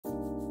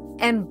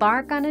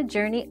Embark on a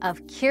journey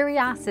of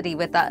curiosity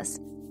with us.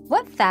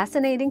 What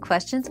fascinating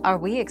questions are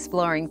we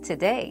exploring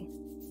today?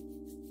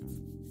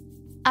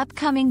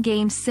 Upcoming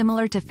games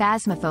similar to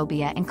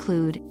Phasmophobia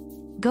include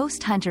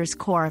Ghost Hunters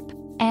Corp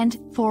and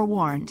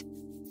Forewarned.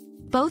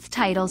 Both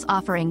titles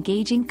offer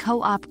engaging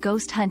co-op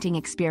ghost hunting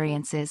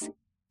experiences,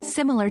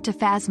 similar to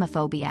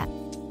Phasmophobia.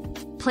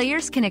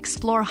 Players can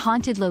explore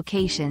haunted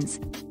locations,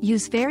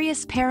 use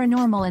various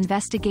paranormal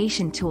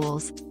investigation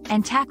tools,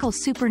 and tackle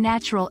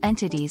supernatural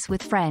entities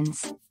with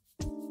friends.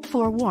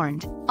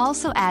 Forewarned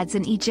also adds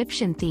an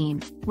Egyptian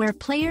theme, where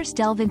players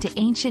delve into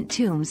ancient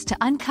tombs to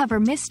uncover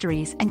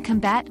mysteries and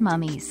combat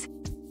mummies.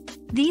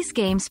 These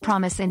games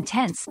promise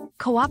intense,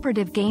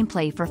 cooperative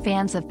gameplay for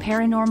fans of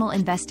paranormal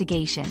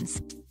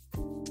investigations.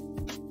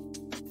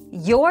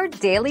 Your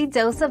daily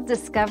dose of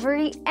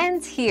discovery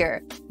ends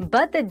here,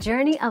 but the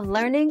journey of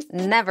learning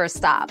never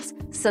stops.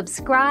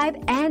 Subscribe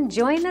and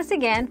join us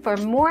again for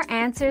more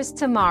answers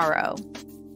tomorrow.